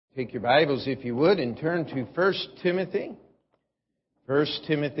Take your Bibles, if you would, and turn to 1 Timothy. 1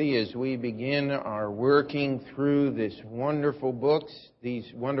 Timothy, as we begin our working through these wonderful books,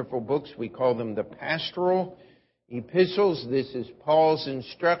 we call them the pastoral epistles. This is Paul's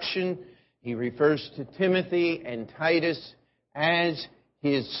instruction. He refers to Timothy and Titus as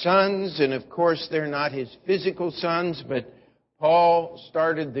his sons, and of course they're not his physical sons, but Paul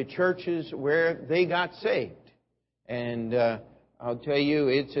started the churches where they got saved. And I'll tell you,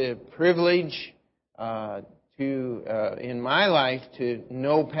 it's a privilege in my life to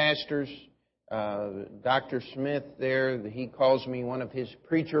know pastors. Dr. Smith there, he calls me one of his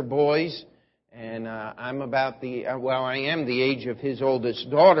preacher boys, and I am the age of his oldest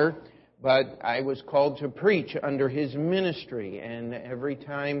daughter, but I was called to preach under his ministry, and every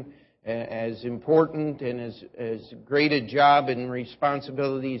time, as important and as great a job and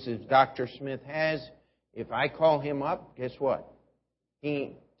responsibilities as Dr. Smith has, if I call him up, guess what?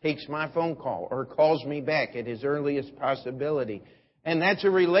 He takes my phone call or calls me back at his earliest possibility. And that's a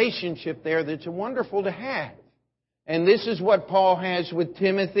relationship there that's wonderful to have. And this is what Paul has with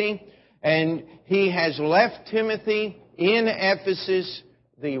Timothy. And he has left Timothy in Ephesus.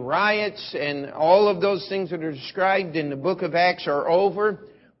 The riots and all of those things that are described in the book of Acts are over.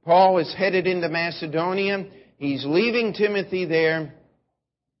 Paul is headed into Macedonia. He's leaving Timothy there.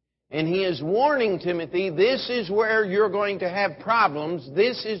 And he is warning Timothy, this is where you're going to have problems.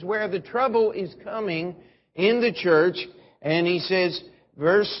 This is where the trouble is coming in the church. And he says,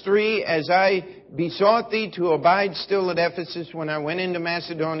 verse 3, as I besought thee to abide still at Ephesus when I went into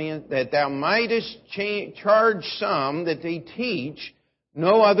Macedonia, that thou mightest charge some that they teach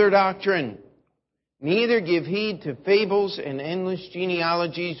no other doctrine. Neither give heed to fables and endless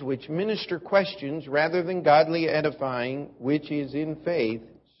genealogies which minister questions rather than godly edifying, which is in faith.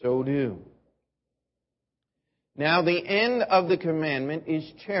 So do. Now the end of the commandment is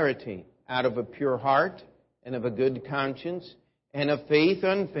charity, out of a pure heart and of a good conscience and of faith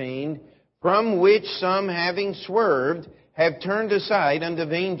unfeigned, from which some having swerved have turned aside unto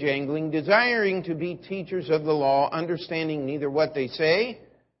vain jangling, desiring to be teachers of the law, understanding neither what they say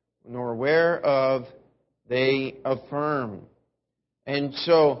nor whereof they affirm. And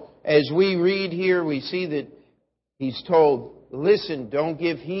so as we read here, we see that he's told, listen, don't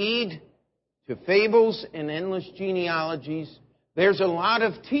give heed to fables and endless genealogies. There's a lot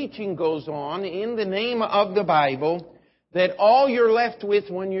of teaching goes on in the name of the Bible that all you're left with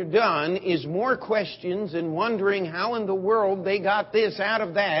when you're done is more questions and wondering how in the world they got this out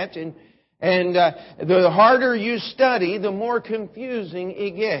of that. And the harder you study, the more confusing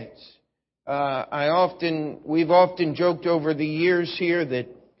it gets. We've often joked over the years here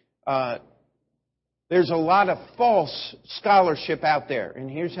that there's a lot of false scholarship out there. And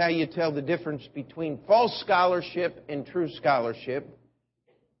here's how you tell the difference between false scholarship and true scholarship.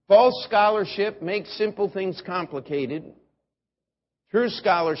 False scholarship makes simple things complicated. True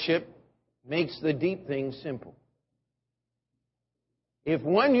scholarship makes the deep things simple. If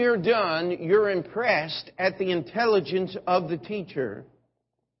when you're done, you're impressed at the intelligence of the teacher,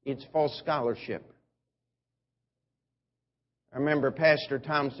 it's false scholarship. I remember Pastor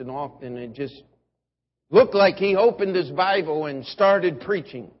Thompson often had just looked like he opened his Bible and started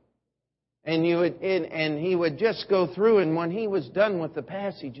preaching. And he would just go through, and when he was done with the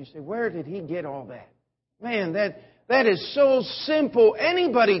passage, you say, where did he get all that? Man, that is so simple.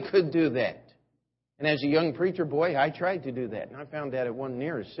 Anybody could do that. And as a young preacher boy, I tried to do that, and I found that it wasn't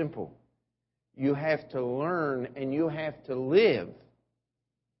near as simple. You have to learn and you have to live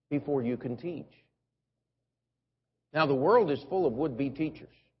before you can teach. Now, the world is full of would-be teachers.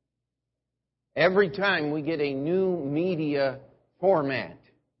 Every time we get a new media format,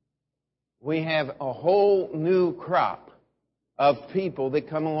 we have a whole new crop of people that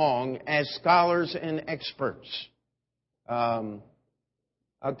come along as scholars and experts.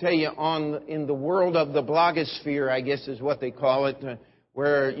 I'll tell you, in the world of the blogosphere, I guess is what they call it,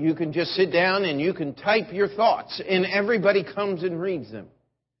 where you can just sit down and you can type your thoughts, and everybody comes and reads them.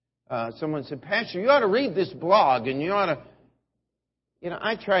 Someone said, Pastor, you ought to read this blog, and you ought to...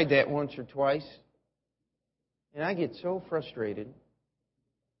 I tried that once or twice, and I get so frustrated.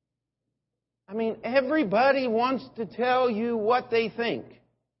 I mean, everybody wants to tell you what they think.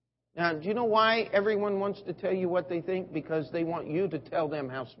 Now, do you know why everyone wants to tell you what they think? Because they want you to tell them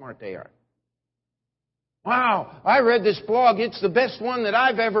how smart they are. Wow, I read this blog. It's the best one that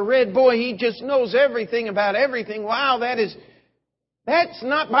I've ever read. Boy, he just knows everything about everything. Wow, that's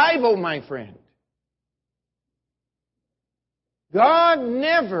not Bible, my friend. God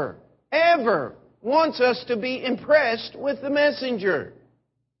never, ever wants us to be impressed with the messenger.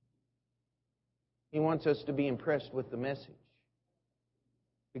 He wants us to be impressed with the message.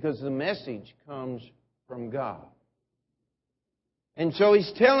 because the message comes from God. And so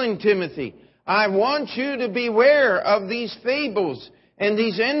he's telling Timothy, I want you to beware of these fables and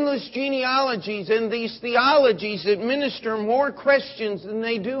these endless genealogies and these theologies that minister more questions than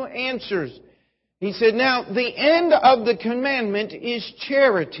they do answers. He said, now, the end of the commandment is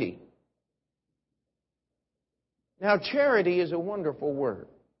charity. Now, charity is a wonderful word.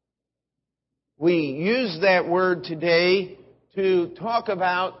 We use that word today to talk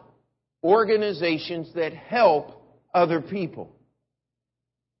about organizations that help other people.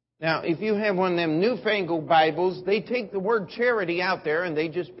 Now, if you have one of them newfangled Bibles, they take the word charity out there and they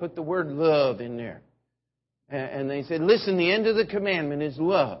just put the word love in there. And they said, listen, the end of the commandment is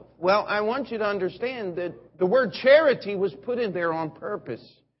love. Well, I want you to understand that the word charity was put in there on purpose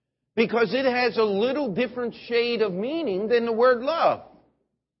because it has a little different shade of meaning than the word love.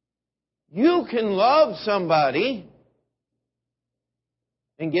 You can love somebody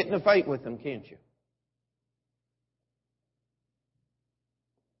and get in a fight with them, can't you?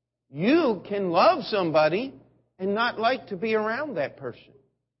 You can love somebody and not like to be around that person.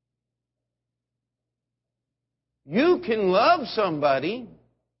 You can love somebody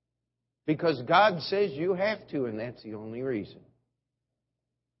because God says you have to, and that's the only reason.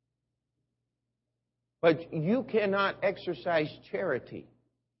 But you cannot exercise charity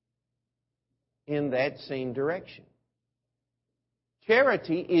in that same direction.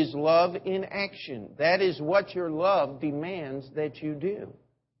 Charity is love in action. That is what your love demands that you do.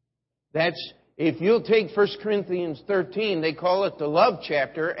 That's, if you'll take 1 Corinthians 13, they call it the love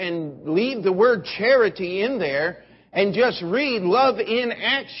chapter, and leave the word charity in there, and just read love in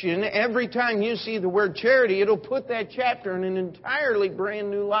action. Every time you see the word charity, it'll put that chapter in an entirely brand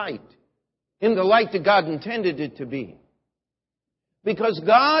new light. In the light that God intended it to be. Because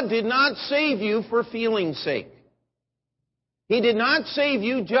God did not save you for feeling's sake. He did not save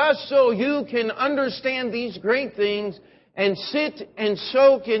you just so you can understand these great things and sit and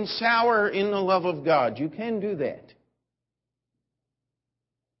soak and sour in the love of God. You can do that.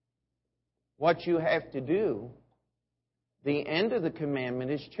 What you have to do, the end of the commandment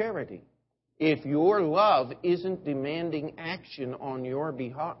is charity. If your love isn't demanding action on your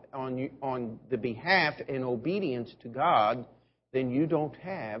behalf, on the behalf and obedience to God, then you don't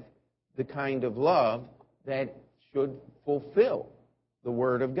have the kind of love that should fulfill the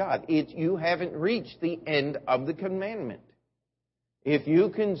Word of God. You haven't reached the end of the commandment. If you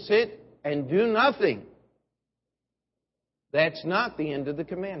can sit and do nothing, that's not the end of the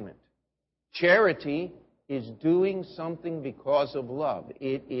commandment. Charity is doing something because of love.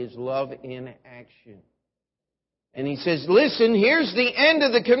 It is love in action. And he says, listen, here's the end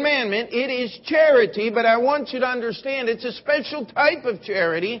of the commandment. It is charity, but I want you to understand it's a special type of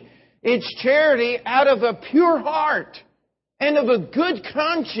charity. It's charity out of a pure heart and of a good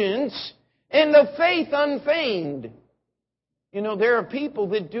conscience and of faith unfeigned. You know, there are people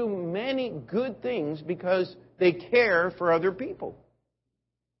that do many good things because they care for other people.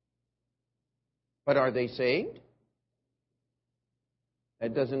 But are they saved?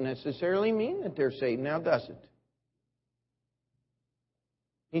 That doesn't necessarily mean that they're saved now, does it?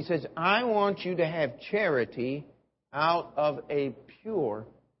 He says, I want you to have charity out of a pure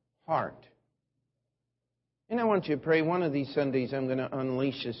heart. And I want you to pray. One of these Sundays I'm going to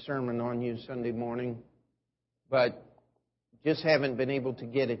unleash a sermon on you Sunday morning. But just haven't been able to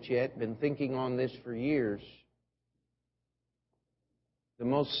get it yet. Been thinking on this for years. The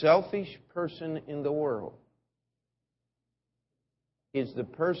most selfish person in the world is the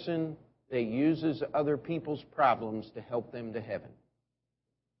person that uses other people's problems to help them to heaven.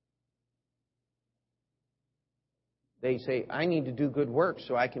 They say, I need to do good work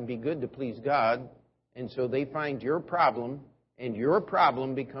so I can be good to please God. And so they find your problem, and your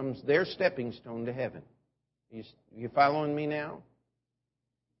problem becomes their stepping stone to heaven. You following me now?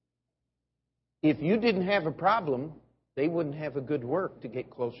 If you didn't have a problem, they wouldn't have a good work to get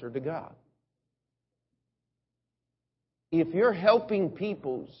closer to God. If you're helping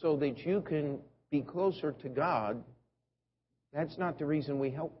people so that you can be closer to God, that's not the reason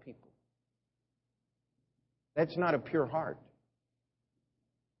we help people. That's not a pure heart.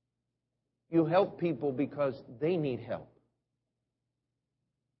 You help people because they need help.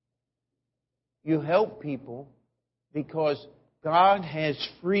 You help people because God has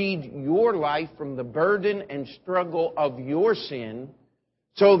freed your life from the burden and struggle of your sin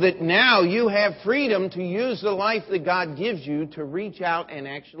so that now you have freedom to use the life that God gives you to reach out and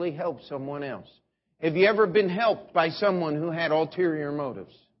actually help someone else. Have you ever been helped by someone who had ulterior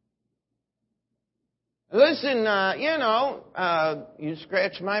motives? Listen, you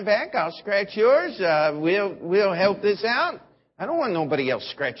scratch my back, I'll scratch yours. We'll help this out. I don't want nobody else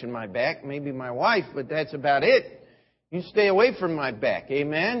scratching my back. Maybe my wife, but that's about it. You stay away from my back.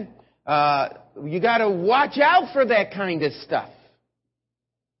 Amen? You got to watch out for that kind of stuff.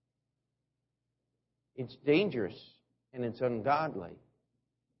 It's dangerous and it's ungodly.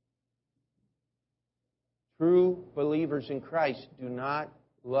 True believers in Christ do not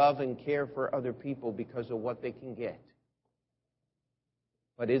love and care for other people because of what they can get.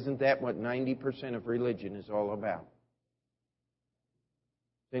 But isn't that what 90% of religion is all about?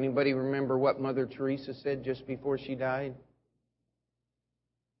 Does anybody remember what Mother Teresa said just before she died?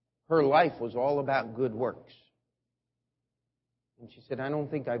 Her life was all about good works. And she said, I don't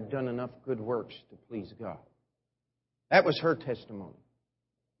think I've done enough good works to please God. That was her testimony.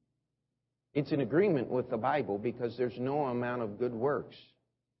 It's in agreement with the Bible because there's no amount of good works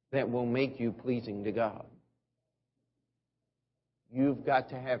that will make you pleasing to God. You've got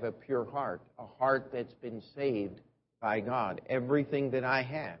to have a pure heart, a heart that's been saved by God. Everything that I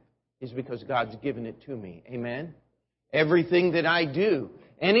have is because God's given it to me. Amen? Everything that I do,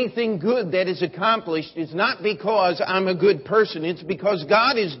 anything good that is accomplished is not because I'm a good person. It's because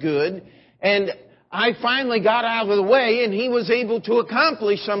God is good, and I finally got out of the way, and He was able to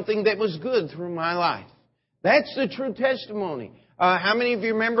accomplish something that was good through my life. That's the true testimony. How many of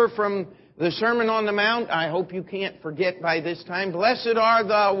you remember from the Sermon on the Mount? I hope you can't forget by this time. Blessed are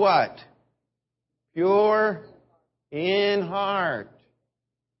the what? Pure in heart.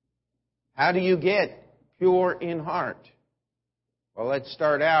 How do you get pure in heart? Well, let's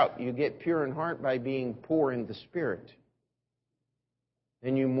start out. You get pure in heart by being poor in the Spirit.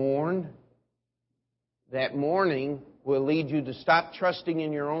 Then you mourn. That mourning will lead you to stop trusting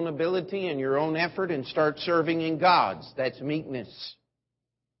in your own ability and your own effort and start serving in God's. That's meekness.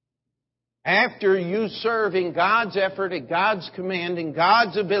 After you serve in God's effort, at God's command, in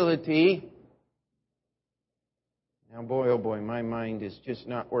God's ability. Now, boy, oh boy, my mind is just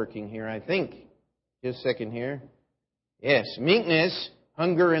not working here, I think. Just a second here. Yes, meekness,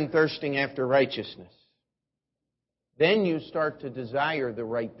 hunger and thirsting after righteousness. Then you start to desire the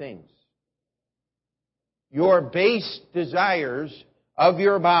right things. Your base desires of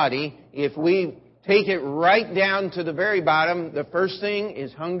your body, if we take it right down to the very bottom, the first thing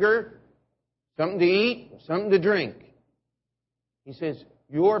is hunger, something to eat, something to drink. He says,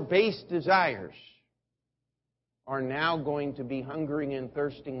 your base desires are now going to be hungering and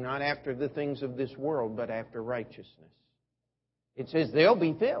thirsting not after the things of this world, but after righteousness. It says they'll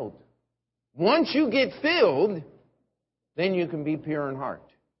be filled. Once you get filled, then you can be pure in heart.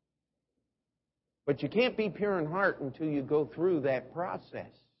 But you can't be pure in heart until you go through that process.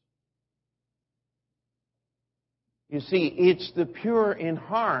 You see, it's the pure in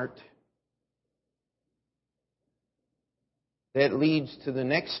heart that leads to the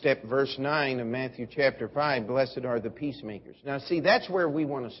next step, verse 9 of Matthew chapter 5, blessed are the peacemakers. Now see, that's where we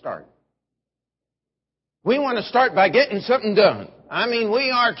want to start. We want to start by getting something done. I mean,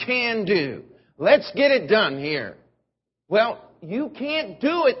 we are can do. Let's get it done here. Well, you can't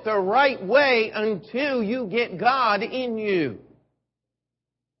do it the right way until you get God in you.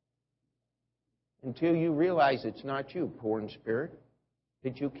 Until you realize it's not you, poor in spirit,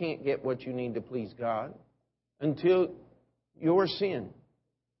 that you can't get what you need to please God. Until your sin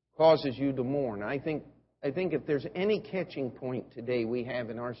causes you to mourn. I think if there's any catching point today we have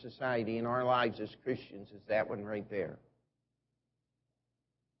in our society, in our lives as Christians, is that one right there.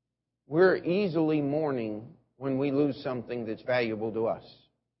 We're easily mourning when we lose something that's valuable to us.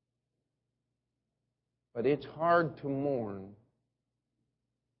 But it's hard to mourn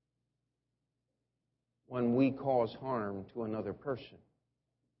when we cause harm to another person.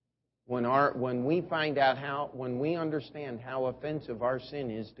 When we find out when we understand how offensive our sin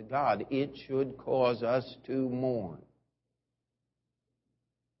is to God, it should cause us to mourn.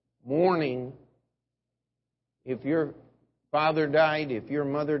 Mourning, if your father died, if your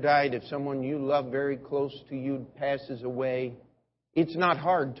mother died, if someone you love very close to you passes away, it's not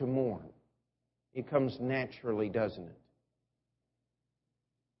hard to mourn. It comes naturally, doesn't it?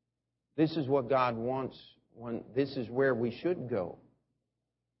 This is what God wants. This is where we should go.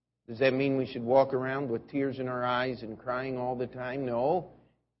 Does that mean we should walk around with tears in our eyes and crying all the time? No.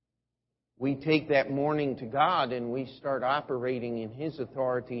 We take that mourning to God and we start operating in His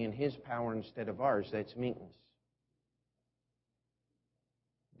authority and His power instead of ours. That's meekness.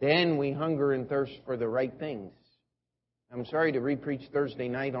 Then we hunger and thirst for the right things. I'm sorry to repreach Thursday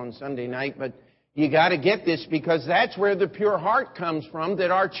night on Sunday night, but you got to get this because that's where the pure heart comes from,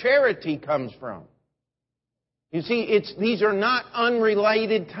 that our charity comes from. You see, these are not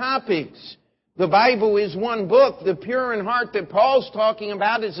unrelated topics. The Bible is one book. The pure in heart that Paul's talking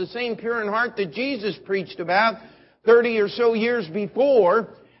about is the same pure in heart that Jesus preached about. 30 or so years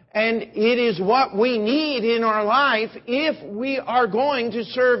before. And it is what we need in our life if we are going to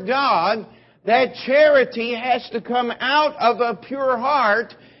serve God. That charity has to come out of a pure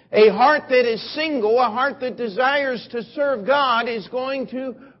heart. A heart that is single, a heart that desires to serve God is going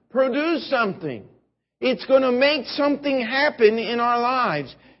to produce something. It's going to make something happen in our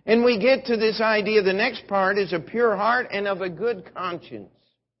lives. And we get to this idea, the next part is a pure heart and of a good conscience.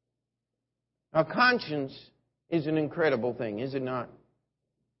 Now, conscience is an incredible thing, is it not?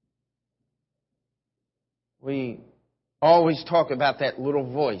 We always talk about that little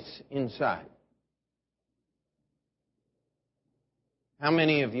voice inside. How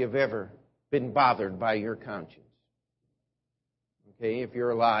many of you have ever been bothered by your conscience? Okay, if you're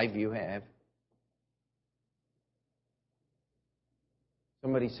alive, you have.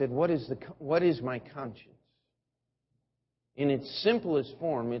 Somebody said, what is my conscience? In its simplest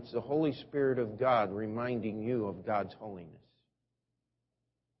form, it's the Holy Spirit of God reminding you of God's holiness.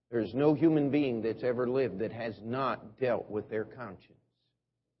 There's no human being that's ever lived that has not dealt with their conscience.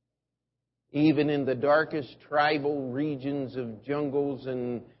 Even in the darkest tribal regions of jungles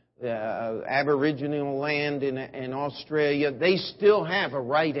and Aboriginal land in Australia, they still have a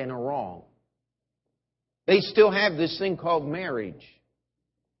right and a wrong. They still have this thing called marriage.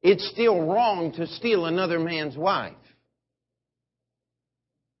 It's still wrong to steal another man's wife.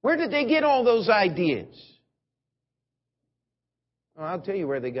 Where did they get all those ideas? Well, I'll tell you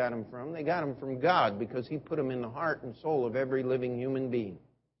where they got them from. They got them from God because He put them in the heart and soul of every living human being.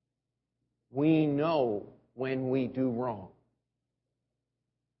 We know when we do wrong.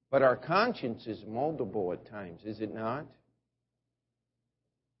 But our conscience is moldable at times, is it not?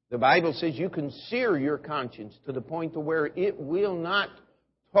 The Bible says you can sear your conscience to the point to where it will not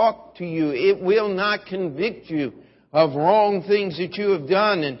talk to you. It will not convict you of wrong things that you have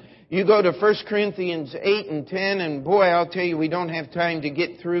done. And you go to 1 Corinthians 8 and 10, and boy, I'll tell you, we don't have time to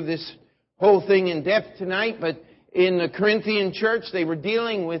get through this whole thing in depth tonight, but in the Corinthian church, they were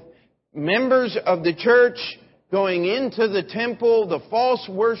dealing with members of the church going into the temple, the false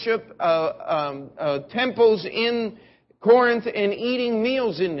worship temples in Corinth, and eating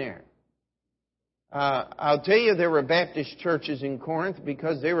meals in there. I'll tell you, there were Baptist churches in Corinth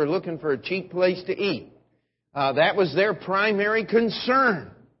because they were looking for a cheap place to eat. That was their primary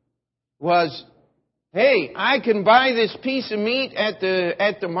concern. Was, hey, I can buy this piece of meat at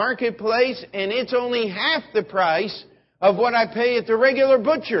the marketplace and it's only half the price of what I pay at the regular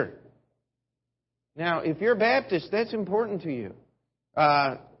butcher. Now, if you're Baptist, that's important to you.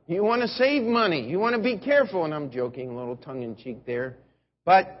 You want to save money. You want to be careful. And I'm joking, a little tongue-in-cheek there.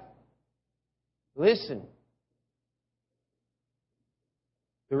 But listen.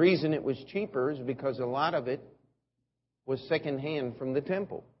 The reason it was cheaper is because a lot of it was secondhand from the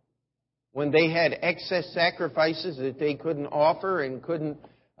temple. When they had excess sacrifices that they couldn't offer and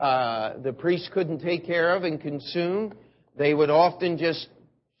the priest couldn't take care of and consume, they would often just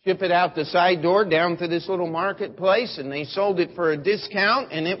ship it out the side door down to this little marketplace, and they sold it for a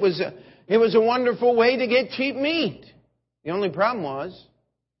discount, and it was a wonderful way to get cheap meat. The only problem was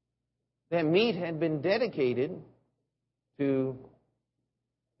that meat had been dedicated to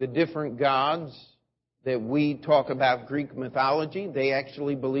the different gods that we talk about Greek mythology. They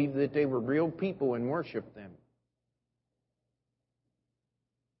actually believed that they were real people and worshiped them.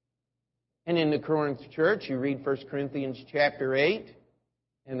 And in the Corinth church, you read 1 Corinthians chapter 8,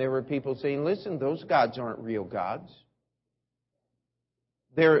 and there were people saying, listen, those gods aren't real gods.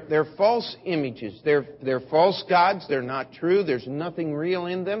 They're false images. They're false gods. They're not true. There's nothing real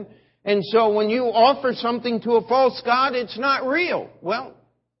in them. And so when you offer something to a false god, it's not real. Well,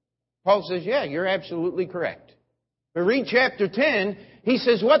 Paul says, yeah, you're absolutely correct. But read chapter 10, he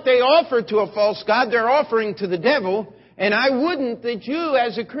says what they offer to a false god, they're offering to the devil. And I wouldn't that you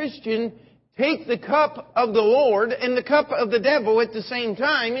as a Christian take the cup of the Lord and the cup of the devil at the same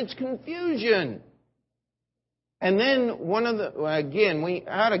time. It's confusion. And then we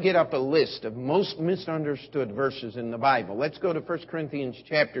ought to get up a list of most misunderstood verses in the Bible. Let's go to 1 Corinthians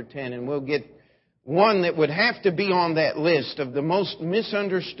chapter 10 and we'll get one that would have to be on that list of the most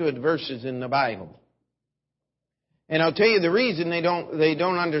misunderstood verses in the Bible. And I'll tell you the reason they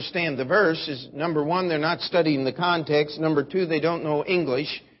don't understand the verse is, number one, they're not studying the context. Number two, they don't know English.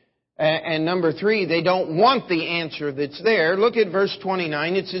 And number three, they don't want the answer that's there. Look at verse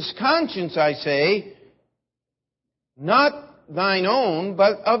 29. It says, conscience, I say, not thine own,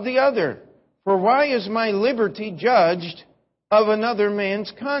 but of the other. For why is my liberty judged of another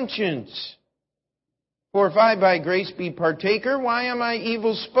man's conscience? For if I by grace be partaker, why am I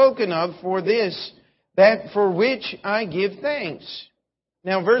evil spoken of for this, that for which I give thanks?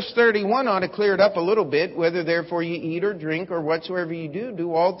 Now, verse 31 ought to clear it up a little bit. Whether therefore you eat or drink or whatsoever you do,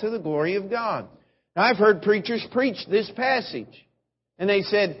 do all to the glory of God. Now, I've heard preachers preach this passage. And they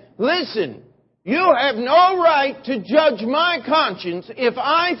said, listen, you have no right to judge my conscience. If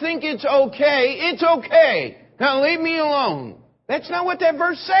I think it's okay. Now leave me alone. That's not what that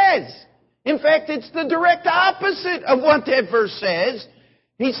verse says. In fact, it's the direct opposite of what that verse says.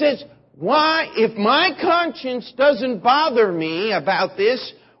 He says, why, if my conscience doesn't bother me about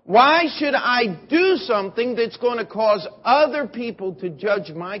this, why should I do something that's going to cause other people to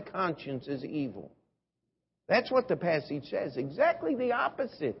judge my conscience as evil? That's what the passage says. Exactly the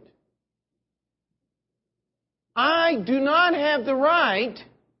opposite. I do not have the right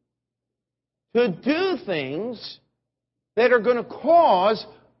to do things that are going to cause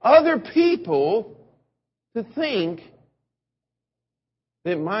other people to think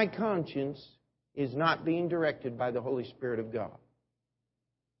that my conscience is not being directed by the Holy Spirit of God.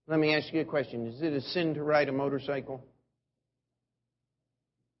 Let me ask you a question. Is it a sin to ride a motorcycle?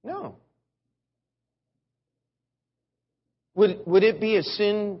 No. Would it be a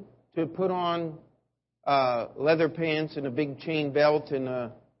sin to put on leather pants and a big chain belt and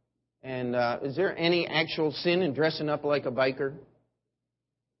is there any actual sin in dressing up like a biker?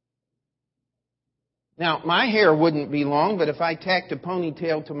 Now, my hair wouldn't be long, but if I tacked a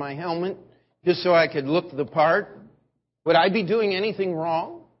ponytail to my helmet just so I could look the part, would I be doing anything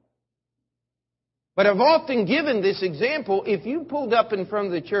wrong? But I've often given this example. If you pulled up in front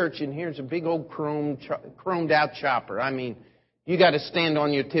of the church and here's a big old chromed out chopper, I mean, you got to stand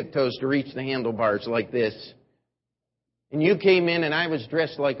on your tiptoes to reach the handlebars like this. And you came in and I was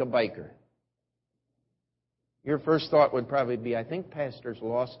dressed like a biker. Your first thought would probably be, I think Pastor's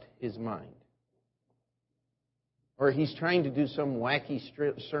lost his mind. Or he's trying to do some wacky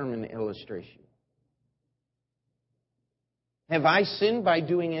sermon illustration. Have I sinned by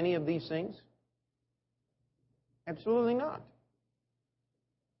doing any of these things? Absolutely not.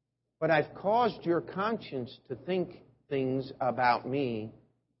 But I've caused your conscience to think things about me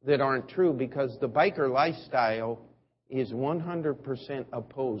that aren't true because the biker lifestyle is 100%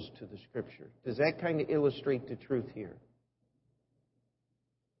 opposed to the Scripture. Does that kind of illustrate the truth here?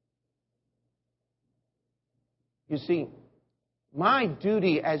 You see, my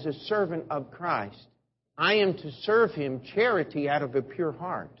duty as a servant of Christ, I am to serve Him charity out of a pure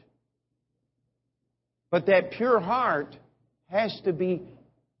heart. But that pure heart has to be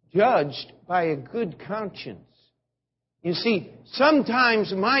judged by a good conscience. You see,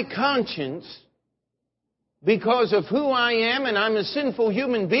 sometimes my conscience, because of who I am and I'm a sinful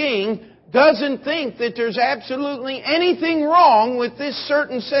human being, doesn't think that there's absolutely anything wrong with this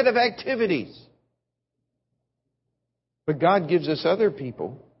certain set of activities. But God gives us other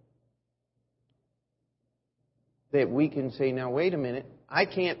people that we can say, now wait a minute, I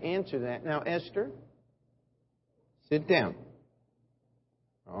can't answer that. Now, Esther, sit down.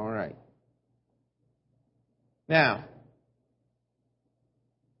 All right. Now,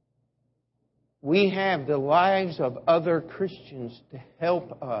 we have the lives of other Christians to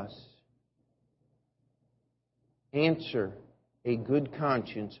help us answer a good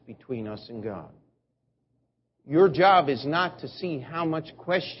conscience between us and God. Your job is not to see how much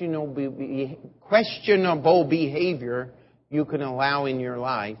questionable behavior you can allow in your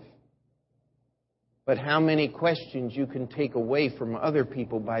life, but how many questions you can take away from other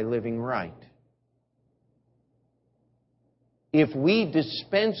people by living right. If we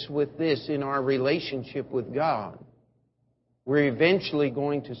dispense with this in our relationship with God, we're eventually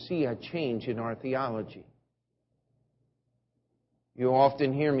going to see a change in our theology. You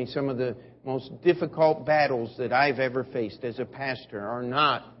often hear me, some of the most difficult battles that I've ever faced as a pastor are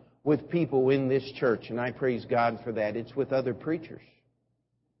not with people in this church, and I praise God for that. It's with other preachers.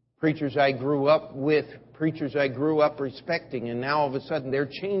 Preachers I grew up with, preachers I grew up respecting, and now all of a sudden they're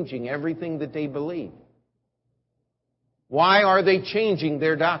changing everything that they believe. Why are they changing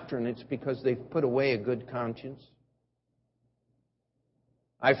their doctrine? It's because they've put away a good conscience.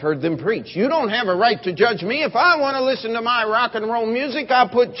 I've heard them preach. You don't have a right to judge me. If I want to listen to my rock and roll music, I'll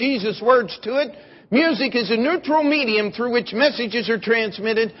put Jesus' words to it. Music is a neutral medium through which messages are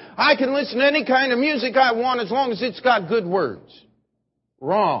transmitted. I can listen to any kind of music I want as long as it's got good words.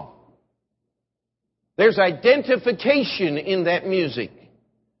 Wrong. There's identification in that music.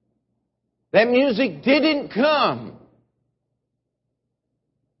 That music didn't come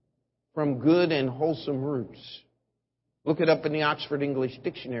from good and wholesome roots. Look it up in the Oxford English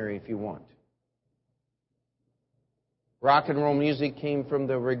Dictionary if you want. Rock and roll music came from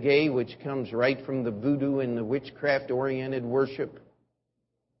the reggae, which comes right from the voodoo and the witchcraft-oriented worship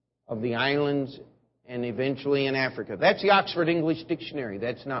of the islands and eventually in Africa. That's the Oxford English Dictionary.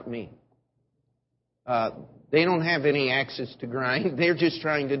 That's not me. They don't have any axes to grind. They're just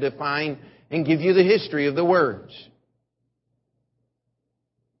trying to define and give you the history of the words.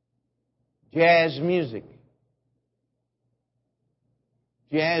 Jazz music.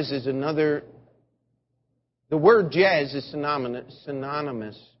 Jazz is another... The word jazz is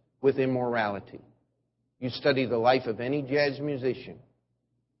synonymous with immorality. You study the life of any jazz musician.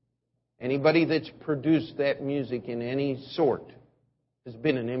 Anybody that's produced that music in any sort has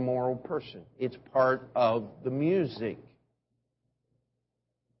been an immoral person. It's part of the music.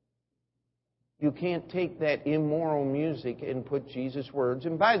 You can't take that immoral music and put Jesus' words.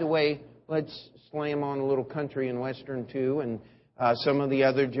 And by the way, let's slam on a little country and western too, and some of the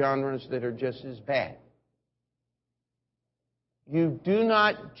other genres that are just as bad. You do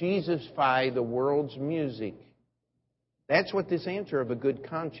not Jesusify the world's music. That's what this answer of a good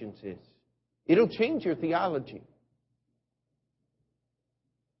conscience is. It'll change your theology.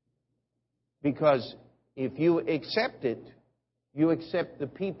 Because if you accept it, you accept the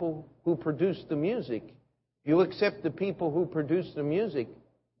people who produce the music. You accept the people who produce the music.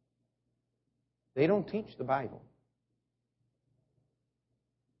 They don't teach the Bible.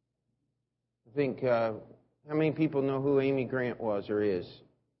 I think, how many people know who Amy Grant was or is?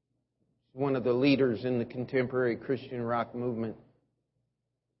 One of the leaders in the contemporary Christian rock movement.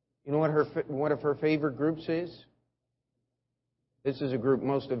 You know what one of her favorite groups is? This is a group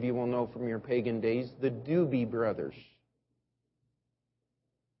most of you will know from your pagan days, the Doobie Brothers.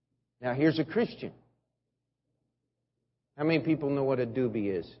 Now here's a Christian. How many people know what a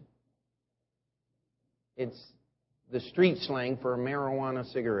doobie is? It's the street slang for a marijuana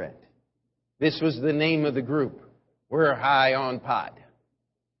cigarette. This was the name of the group. We're high on pot.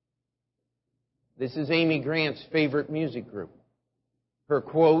 This is Amy Grant's favorite music group. Her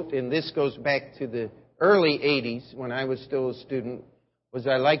quote, and this goes back to the early 80s when I was still a student, was,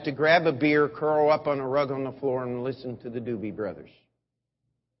 "I like to grab a beer, curl up on a rug on the floor, and listen to the Doobie Brothers."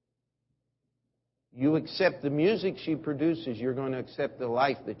 You accept the music she produces, you're going to accept the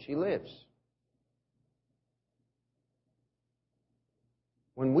life that she lives.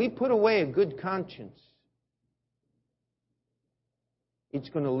 When we put away a good conscience, it's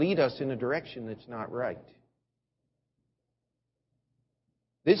going to lead us in a direction that's not right.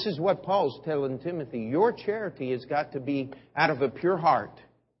 This is what Paul's telling Timothy. Your charity has got to be out of a pure heart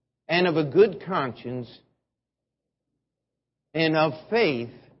and of a good conscience and of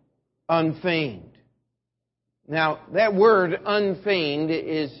faith unfeigned. Now, that word unfeigned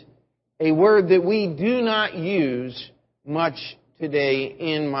is a word that we do not use much today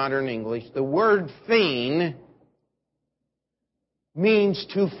in modern English. The word feign means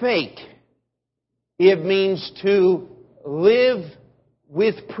to fake. It means to live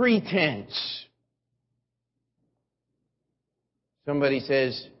with pretense. Somebody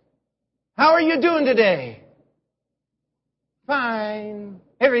says, "How are you doing today?" "Fine.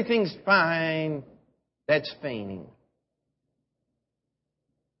 Everything's fine." That's feigning.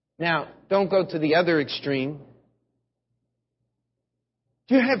 Now, don't go to the other extreme.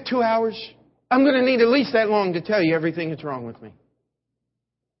 "Do you have 2 hours? I'm going to need at least that long to tell you everything that's wrong with me."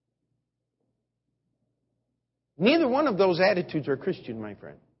 Neither one of those attitudes are Christian, my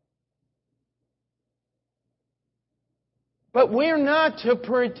friend. But we're not to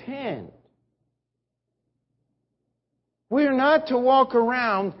pretend. We're not to walk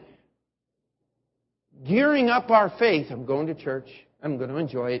around gearing up our faith. I'm going to church. I'm going to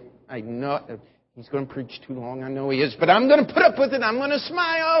enjoy it. I know he's going to preach too long. I know he is. But I'm going to put up with it. I'm going to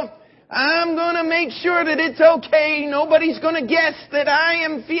smile. I'm going to make sure that it's okay. Nobody's going to guess that I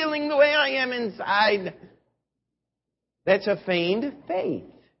am feeling the way I am inside. That's a feigned faith.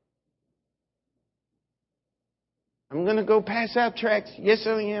 I'm going to go pass out tracts. Yes,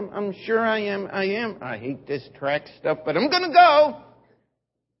 I am. I'm sure I am. I am. I hate this tract stuff, but I'm going to go.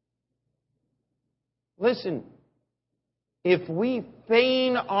 Listen, if we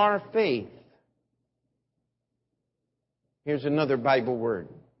feign our faith, here's another Bible word.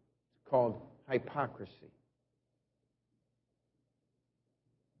 It's called hypocrisy.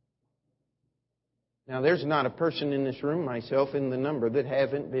 Now, there's not a person in this room, myself in the number, that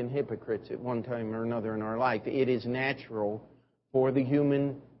haven't been hypocrites at one time or another in our life. It is natural for the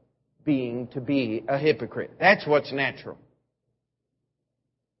human being to be a hypocrite. That's what's natural.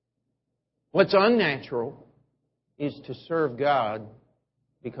 What's unnatural is to serve God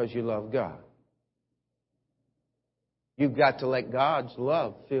because you love God. You've got to let God's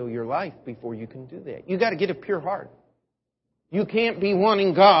love fill your life before you can do that. You've got to get a pure heart. You can't be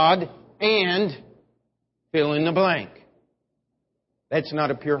wanting God and fill in the blank. That's not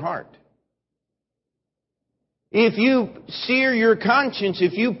a pure heart. If you sear your conscience,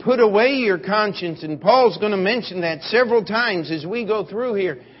 if you put away your conscience, and Paul's going to mention that several times as we go through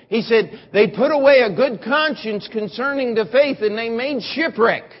here. He said, they put away a good conscience concerning the faith and they made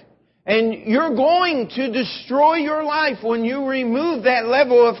shipwreck. And you're going to destroy your life when you remove that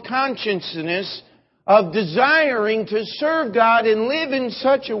level of consciousness of desiring to serve God and live in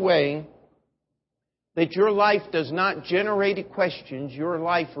such a way that your life does not generate questions. Your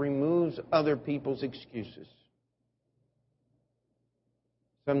life removes other people's excuses.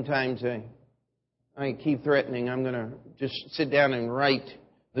 Sometimes I keep threatening I'm going to just sit down and write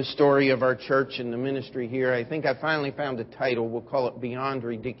the story of our church and the ministry here. I think I finally found a title. We'll call it Beyond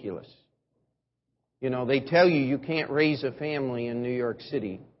Ridiculous. You know, they tell you can't raise a family in New York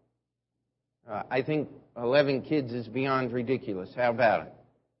City. I think 11 kids is beyond ridiculous. How about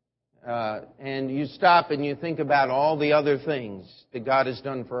it? And you stop and you think about all the other things that God has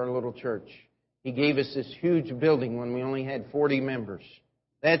done for our little church. He gave us this huge building when we only had 40 members.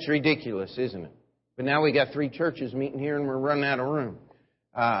 That's ridiculous, isn't it? But now we got 3 churches meeting here and we're running out of room.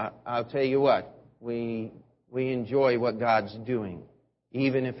 I'll tell you what, we enjoy what God's doing,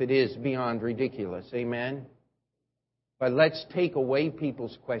 even if it is beyond ridiculous. Amen? But let's take away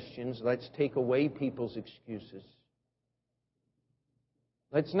people's questions. Let's take away people's excuses.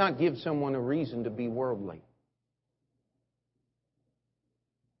 Let's not give someone a reason to be worldly.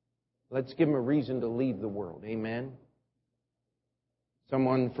 Let's give them a reason to leave the world. Amen?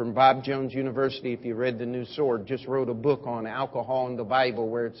 Someone from Bob Jones University, if you read The New Sword, just wrote a book on alcohol in the Bible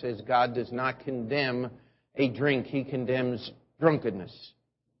where it says God does not condemn a drink. He condemns drunkenness.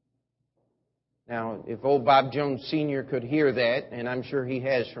 Now, if old Bob Jones Sr. could hear that, and I'm sure he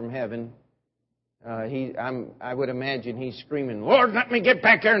has from heaven, I would imagine he's screaming, Lord, let me get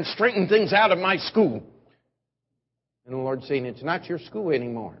back there and straighten things out at my school. And the Lord's saying, it's not your school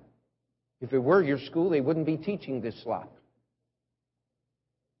anymore. If it were your school, they wouldn't be teaching this slop.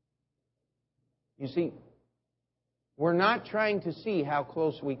 You see, we're not trying to see how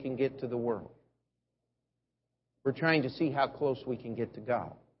close we can get to the world. We're trying to see how close we can get to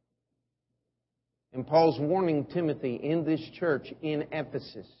God. And Paul's warning Timothy in this church in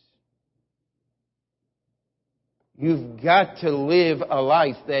Ephesus, you've got to live a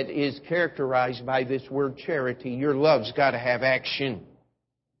life that is characterized by this word charity. Your love's got to have action.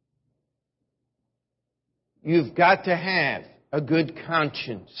 You've got to have a good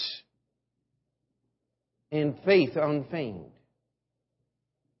conscience. And faith unfeigned.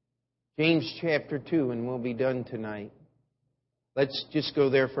 James chapter 2, and we'll be done tonight. Let's just go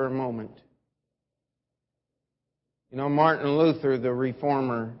there for a moment. You know, Martin Luther, the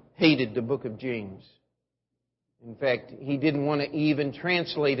reformer, hated the book of James. In fact, he didn't want to even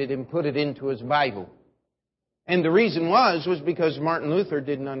translate it and put it into his Bible. And the reason was because Martin Luther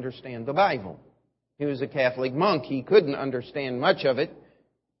didn't understand the Bible. He was a Catholic monk. He couldn't understand much of it.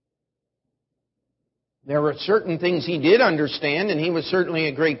 There were certain things he did understand, and he was certainly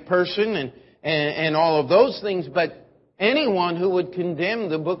a great person and all of those things, but anyone who would condemn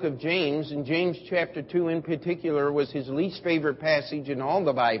the book of James, and James chapter 2 in particular was his least favorite passage in all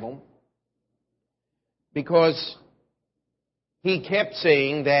the Bible, because he kept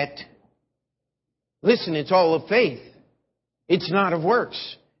saying that, listen, it's all of faith. It's not of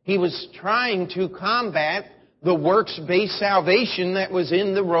works. He was trying to combat the works-based salvation that was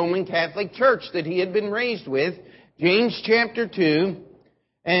in the Roman Catholic Church that he had been raised with. James chapter 2.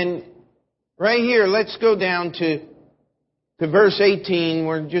 And right here, let's go down to verse 18.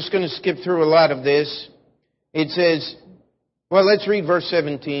 We're just going to skip through a lot of this. It says, well, let's read verse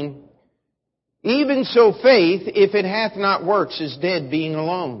 17. Even so faith, if it hath not works, is dead, being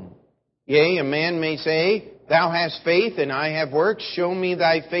alone. Yea, a man may say, Thou hast faith, and I have works. Show me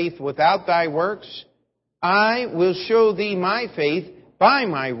thy faith without thy works. I will show thee my faith by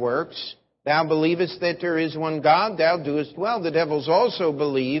my works. Thou believest that there is one God, thou doest well. The devils also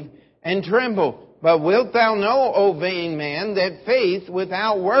believe and tremble. But wilt thou know, O vain man, that faith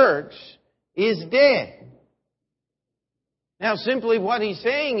without works is dead? Now, simply what he's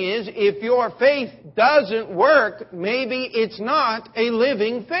saying is, if your faith doesn't work, maybe it's not a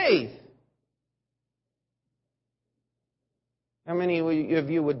living faith. How many of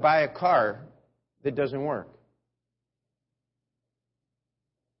you would buy a car that doesn't work?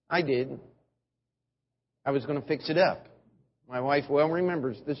 I did. I was going to fix it up. My wife well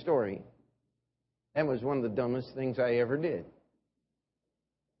remembers the story. That was one of the dumbest things I ever did.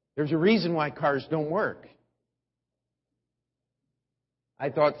 There's a reason why cars don't work. I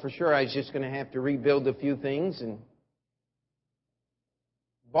thought for sure I was just going to have to rebuild a few things and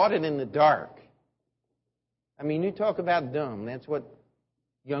bought it in the dark. I mean, you talk about dumb. That's what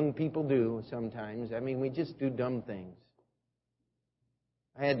Young people do sometimes. I mean, we just do dumb things.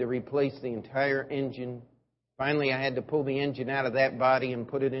 I had to replace the entire engine. Finally, I had to pull the engine out of that body and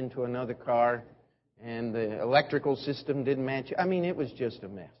put it into another car. And the electrical system didn't match. I mean, it was just a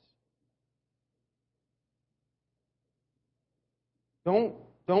mess.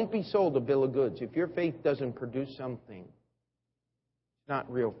 Don't be sold a bill of goods. If your faith doesn't produce something, it's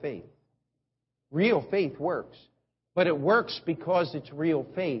not real faith. Real faith works. But it works because it's real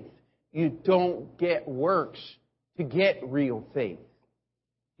faith. You don't get works to get real faith.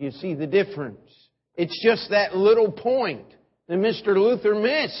 You see the difference? It's just that little point that Mr. Luther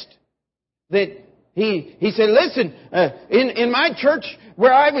missed. That he said, listen, in my church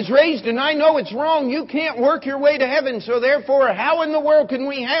where I was raised and I know it's wrong, you can't work your way to heaven. So therefore, how in the world can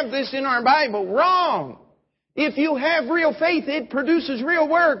we have this in our Bible? Wrong. If you have real faith, it produces real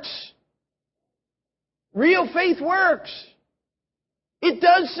works. Real faith works. It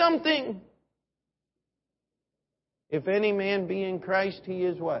does something. If any man be in Christ, he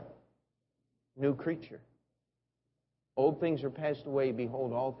is what? New creature. Old things are passed away.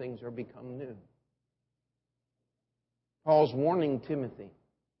 Behold, all things are become new. Paul's warning Timothy.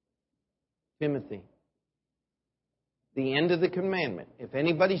 Timothy, the end of the commandment. If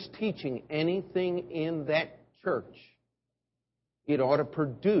anybody's teaching anything in that church, it ought to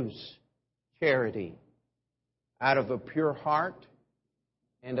produce charity out of a pure heart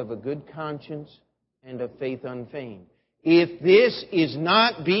and of a good conscience and of faith unfeigned. If this is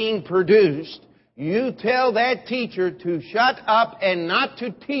not being produced, you tell that teacher to shut up and not to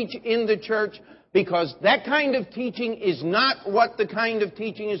teach in the church, because that kind of teaching is not what the kind of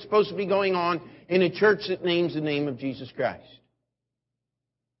teaching is supposed to be going on in a church that names the name of Jesus Christ.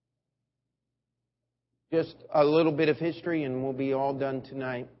 Just a little bit of history and we'll be all done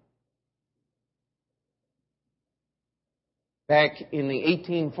tonight. Back in the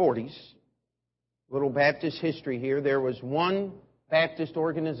 1840s, little Baptist history here, there was one Baptist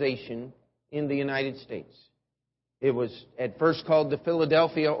organization in the United States. It was at first called the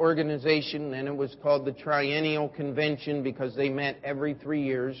Philadelphia Organization, then it was called the Triennial Convention because they met every 3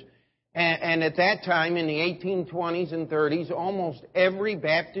 years. And at that time, in the 1820s and 30s, almost every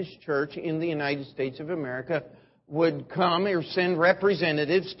Baptist church in the United States of America would come or send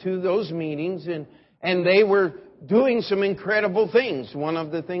representatives to those meetings, and they were doing some incredible things. One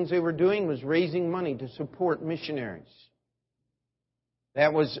of the things they were doing was raising money to support missionaries.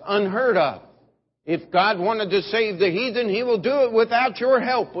 That was unheard of. If God wanted to save the heathen, He will do it without your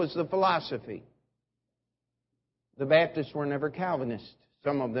help, was the philosophy. The Baptists were never Calvinists.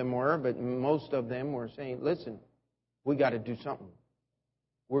 Some of them were, but most of them were saying, listen, we got to do something.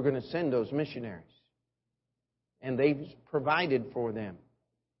 We're going to send those missionaries. And they provided for them.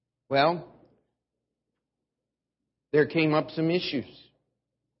 Well, there came up some issues.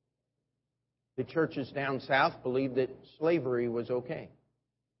 The churches down south believed that slavery was okay.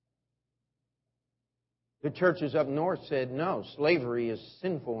 The churches up north said, no, slavery is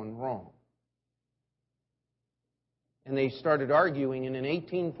sinful and wrong. And they started arguing, and in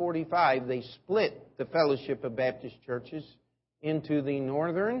 1845, they split the Fellowship of Baptist Churches into the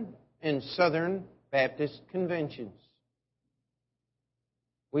Northern and Southern Baptist Conventions.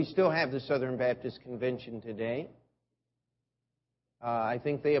 We still have the Southern Baptist Convention today. I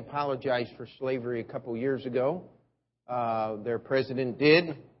think they apologized for slavery a couple years ago. Their president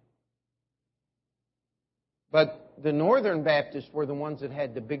did. But the Northern Baptists were the ones that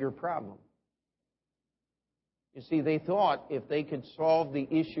had the bigger problem. You see, they thought if they could solve the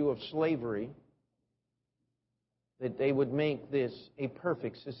issue of slavery, that they would make this a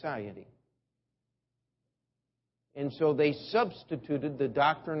perfect society. And so they substituted the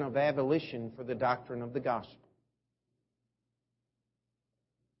doctrine of abolition for the doctrine of the gospel.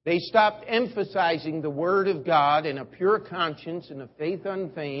 They stopped emphasizing the Word of God and a pure conscience and a faith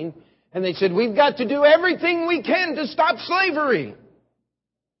unfeigned, and they said, we've got to do everything we can to stop slavery.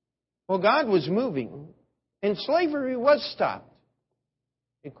 Well, God was moving, and slavery was stopped.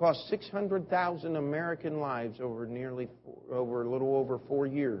 It cost 600,000 American lives over a little over 4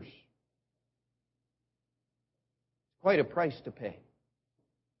 years. Quite a price to pay.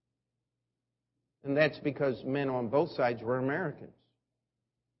 And that's because men on both sides were Americans.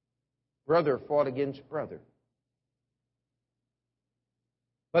 Brother fought against brother.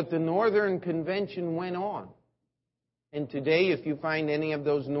 But the Northern Convention went on. And today, if you find any of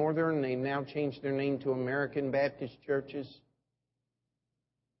those Northern, they've now changed their name to American Baptist churches.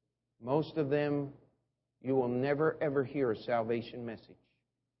 Most of them, you will never ever hear a salvation message.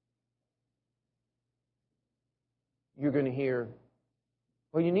 You're going to hear,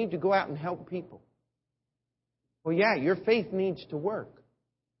 well, you need to go out and help people. Well, yeah, your faith needs to work.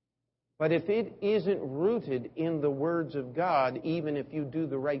 But if it isn't rooted in the words of God, even if you do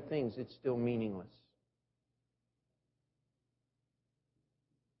the right things, it's still meaningless.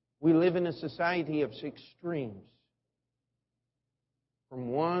 We live in a society of extremes, from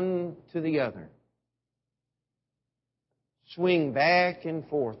one to the other. Swing back and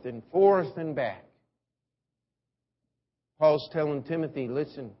forth and back. Paul's telling Timothy,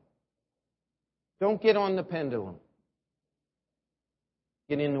 listen, don't get on the pendulum.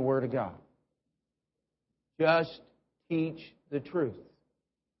 Get in the Word of God. Just teach the truth.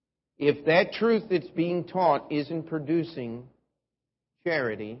 If that truth that's being taught isn't producing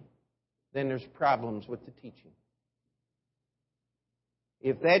charity, then there's problems with the teaching.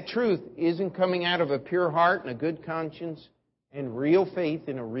 If that truth isn't coming out of a pure heart and a good conscience and real faith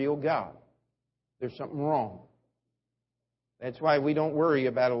in a real God, there's something wrong. That's why we don't worry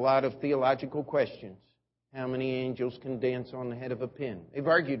about a lot of theological questions. How many angels can dance on the head of a pin? They've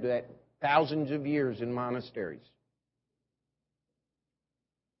argued that thousands of years in monasteries.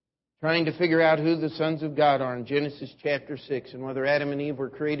 Trying to figure out who the sons of God are in Genesis chapter 6 and whether Adam and Eve were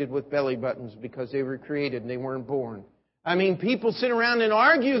created with belly buttons because they were created and they weren't born. I mean, people sit around and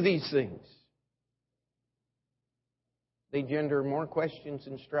argue these things. They gender more questions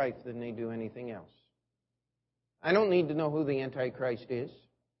and strife than they do anything else. I don't need to know who the Antichrist is.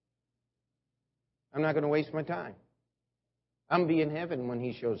 I'm not going to waste my time. I'm be in heaven when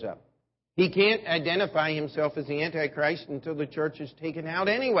he shows up. He can't identify himself as the Antichrist until the church is taken out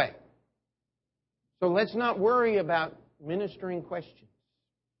anyway. So let's not worry about ministering questions.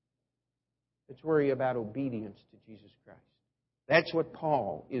 Let's worry about obedience to Jesus Christ. That's what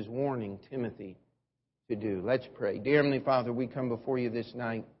Paul is warning Timothy to do. Let's pray. Dear Heavenly Father, we come before you this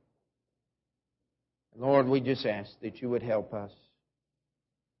night. Lord, we just ask that you would help us.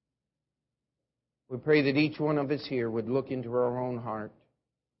 We pray that each one of us here would look into our own heart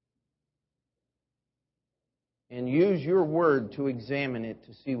and use your word to examine it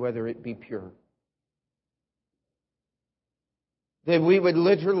to see whether it be pure. That we would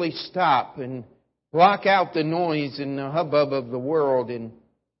literally stop and block out the noise and the hubbub of the world and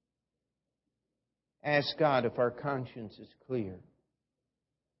ask God if our conscience is clear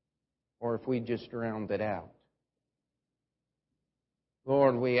or if we just drowned it out.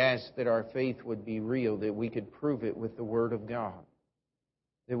 Lord, we ask that our faith would be real, that we could prove it with the Word of God,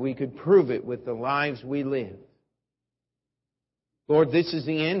 that we could prove it with the lives we live. Lord, this is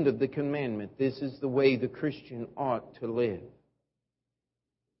the end of the commandment. This is the way the Christian ought to live.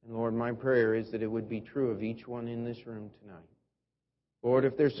 And Lord, my prayer is that it would be true of each one in this room tonight. Lord,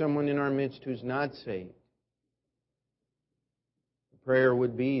 if there's someone in our midst who's not saved, the prayer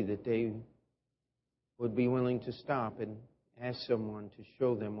would be that they would be willing to stop and ask someone to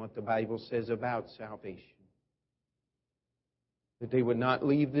show them what the Bible says about salvation. That they would not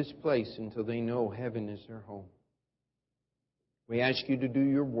leave this place until they know heaven is their home. We ask you to do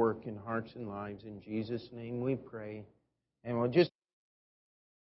your work in hearts and lives. In Jesus' name we pray. And we'll just